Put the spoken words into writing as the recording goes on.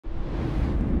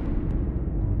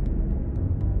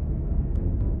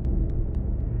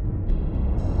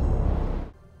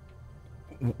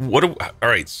All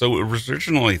right. So it was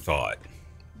originally thought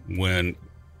when,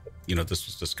 this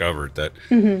was discovered that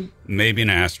Hmm. maybe an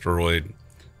asteroid,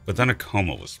 but then a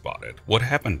coma was spotted. What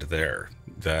happened there?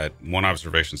 That one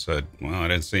observation said, well, I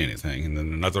didn't see anything. And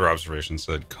then another observation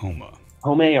said coma.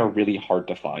 Home are really hard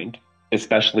to find,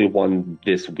 especially one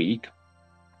this week.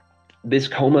 This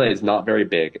coma is not very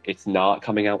big. It's not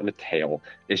coming out in a tail.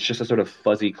 It's just a sort of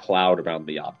fuzzy cloud around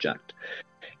the object.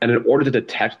 And in order to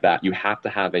detect that, you have to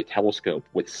have a telescope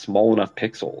with small enough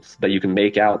pixels that you can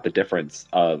make out the difference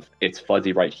of it's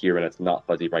fuzzy right here and it's not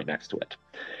fuzzy right next to it.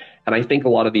 And I think a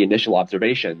lot of the initial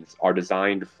observations are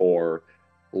designed for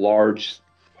large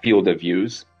field of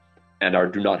views and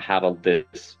do not have the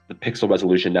pixel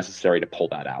resolution necessary to pull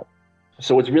that out.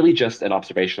 So it's really just an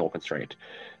observational constraint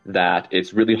that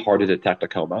it's really hard to detect a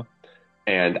coma.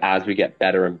 And as we get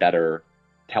better and better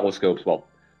telescopes, well,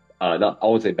 not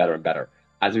always say better and better,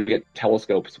 as we get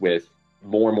telescopes with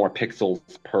more and more pixels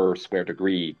per square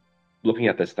degree looking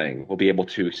at this thing, we'll be able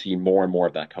to see more and more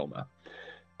of that coma.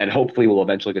 And hopefully we'll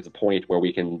eventually get to the point where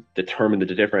we can determine the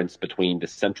difference between the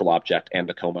central object and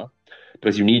the coma,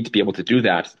 because you need to be able to do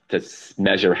that to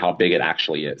measure how big it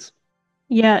actually is.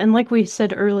 Yeah, and like we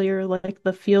said earlier, like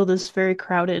the field is very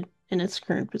crowded in its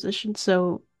current position.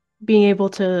 So being able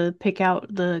to pick out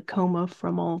the coma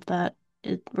from all of that,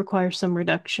 it requires some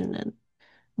reduction. And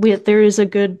there is a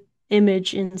good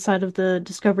image inside of the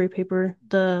discovery paper,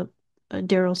 the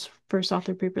Daryl's first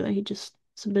author paper that he just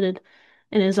submitted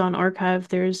and is on archive.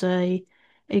 There's a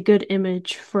good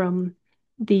image from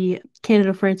the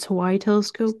Canada, France, Hawaii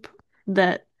telescope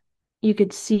that you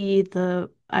could see the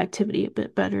activity a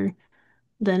bit better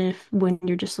than if when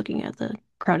you're just looking at the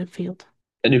crowded field.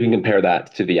 And you can compare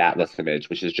that to the Atlas image,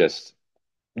 which is just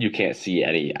you can't see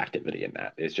any activity in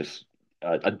that. It's just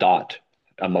a dot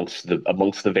amongst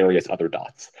the various other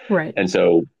dots. Right. And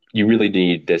so you really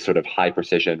need this sort of high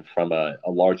precision from a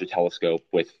larger telescope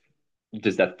with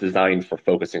does that designed for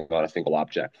focusing on a single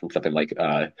object from something like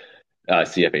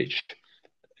CFH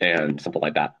and something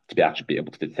like that to actually be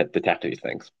able to detect these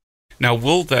things. Now,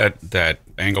 will that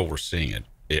angle we're seeing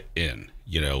it in,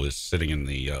 is sitting in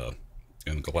the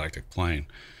galactic plane?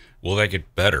 Will that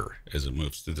get better as it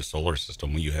moves through the solar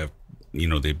system? Will you have,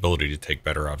 the ability to take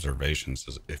better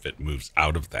observations if it moves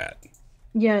out of that?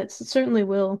 Yeah, it certainly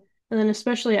will. And then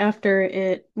especially after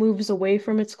it moves away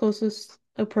from its closest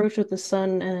approach with the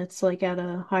sun and it's like at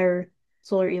a higher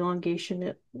solar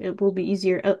elongation, it will be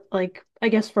easier. Like I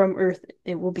guess from Earth,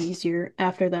 it will be easier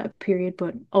after that period,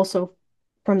 but also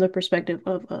from the perspective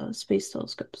of space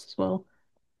telescopes as well.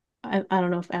 I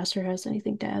don't know if Aster has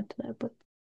anything to add to that, but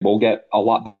We'll get a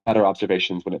lot better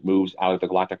observations when it moves out of the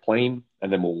galactic plane,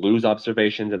 and then we'll lose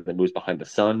observations as it moves behind the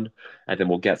sun, and then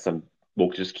we'll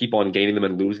just keep on gaining them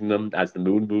and losing them as the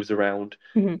moon moves around.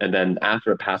 Mhm. And then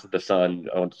after it passes the sun,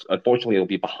 unfortunately, it'll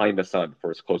be behind the sun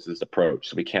for its closest approach,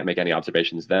 so we can't make any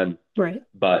observations then. Right.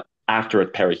 But after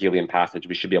its perihelion passage,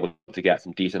 we should be able to get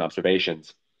some decent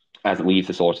observations as it leaves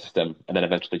the solar system and then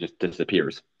eventually just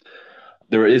disappears.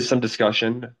 There is some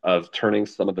discussion of turning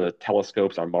some of the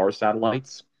telescopes on Mars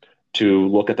satellites to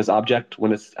look at this object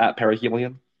when it's at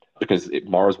perihelion, because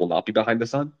Mars will not be behind the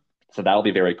sun. So that'll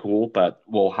be very cool, but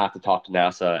we'll have to talk to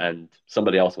NASA and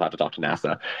somebody else will have to talk to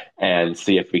NASA and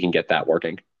see if we can get that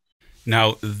working.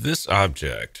 Now, this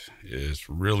object is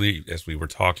really, as we were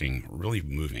talking, really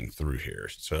moving through here.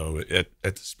 So at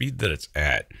the speed that it's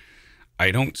at,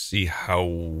 I don't see how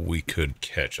we could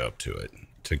catch up to it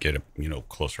to get a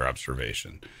closer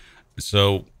observation.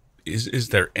 So is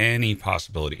there any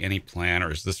possibility, any plan,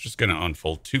 or is this just going to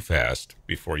unfold too fast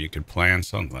before you could plan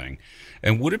something?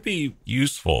 And would it be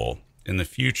useful in the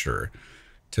future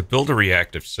to build a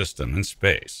reactive system in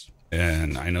space?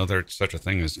 And I know there's such a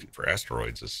thing as for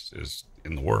asteroids is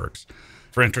in the works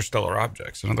for interstellar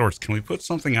objects. In other words, can we put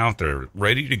something out there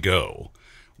ready to go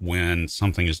when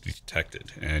something is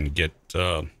detected and get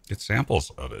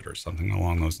samples of it or something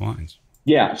along those lines?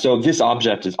 Yeah, so this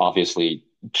object is obviously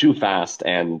too fast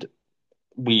and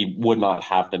we would not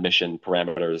have the mission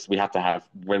parameters. We have to have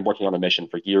been working on the mission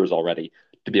for years already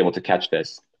to be able to catch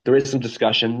this. There is some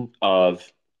discussion of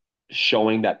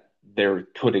showing that there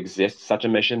could exist such a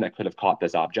mission that could have caught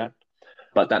this object,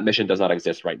 but that mission does not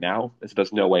exist right now. So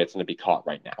there's no way it's going to be caught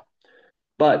right now.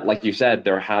 But like you said,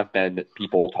 there have been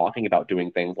people talking about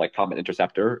doing things like Comet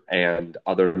Interceptor and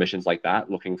other missions like that,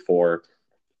 looking for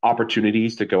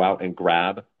opportunities to go out and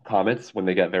grab comets when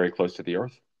they get very close to the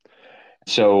Earth.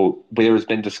 So there's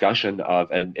been discussion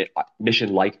of a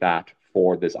mission like that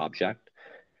for this object.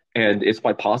 And it's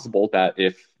quite possible that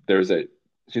if there's a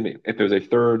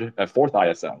a fourth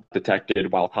ISO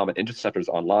detected while Comet Interceptor is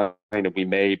online, we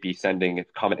may be sending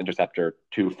Comet Interceptor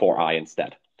to 4I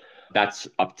instead. That's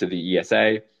up to the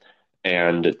ESA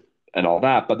and all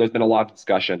that. But there's been a lot of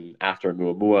discussion after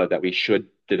Muamua that we should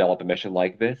develop a mission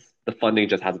like this. The funding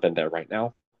just hasn't been there right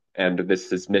now, and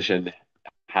this mission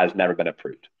has never been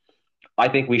approved. I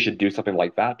think we should do something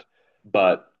like that,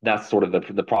 but that's sort of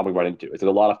the problem we run into. Is there's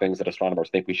a lot of things that astronomers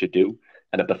think we should do,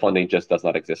 and that the funding just does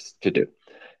not exist to do.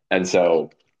 And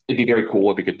so it'd be very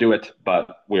cool if we could do it,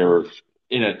 but we're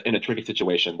in a tricky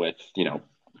situation with,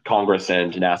 Congress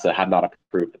and NASA have not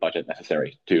approved the budget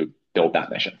necessary to build that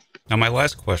mission. Now, my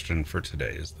last question for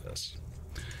today is this.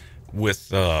 With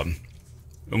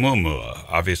Oumuamua,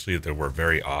 obviously there were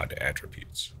very odd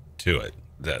attributes to it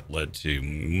that led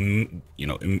to,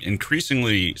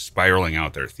 increasingly spiraling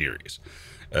out their theories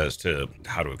as to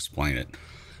how to explain it.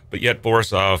 But yet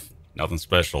Borisov, nothing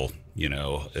special,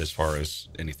 as far as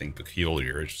anything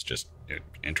peculiar. It's just an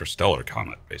interstellar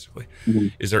comet, basically. Mm-hmm.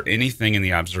 Is there anything in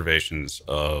the observations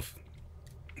of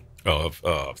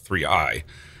 3I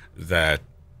that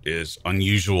is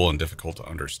unusual and difficult to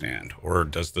understand? Or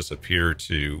does this appear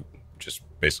to just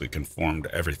basically conform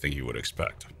to everything you would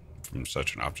expect from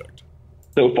such an object?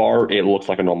 So far, it looks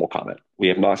like a normal comet. We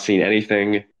have not seen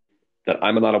anything that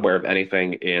I'm not aware of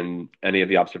anything in any of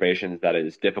the observations that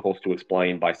is difficult to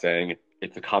explain by saying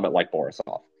it's a comet like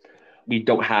Borisov. We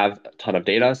don't have a ton of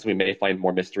data, so we may find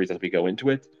more mysteries as we go into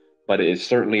it, but it is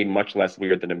certainly much less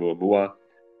weird than Oumuamua,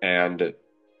 and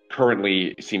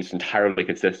currently seems entirely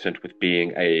consistent with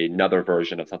being another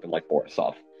version of something like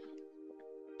Borisov.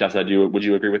 Would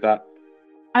you agree with that?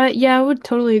 Yeah, I would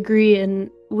totally agree.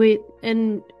 And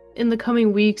in the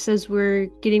coming weeks, as we're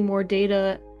getting more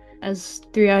data, as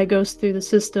 3I goes through the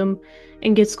system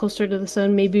and gets closer to the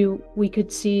sun, maybe we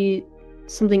could see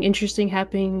something interesting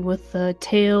happening with the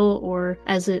tail, or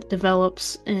as it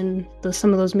develops and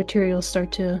some of those materials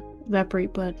start to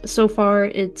evaporate. But so far,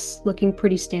 it's looking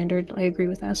pretty standard. I agree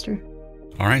with Aster.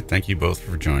 All right. Thank you both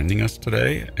for joining us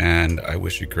today, and I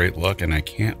wish you great luck, and I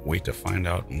can't wait to find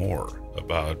out more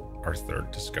about our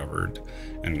third discovered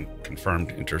and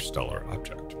confirmed interstellar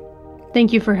object.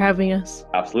 Thank you for having us.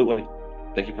 Absolutely.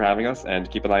 Thank you for having us, and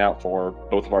keep an eye out for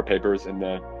both of our papers in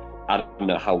the, I don't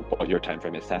know what your time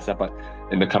frame is, Tessa, but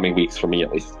in the coming weeks, for me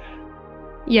at least.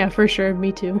 Yeah, for sure.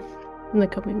 Me too. In the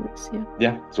coming weeks, yeah.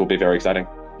 Yeah, so it'll be very exciting.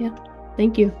 Yeah.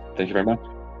 Thank you. Thank you very much.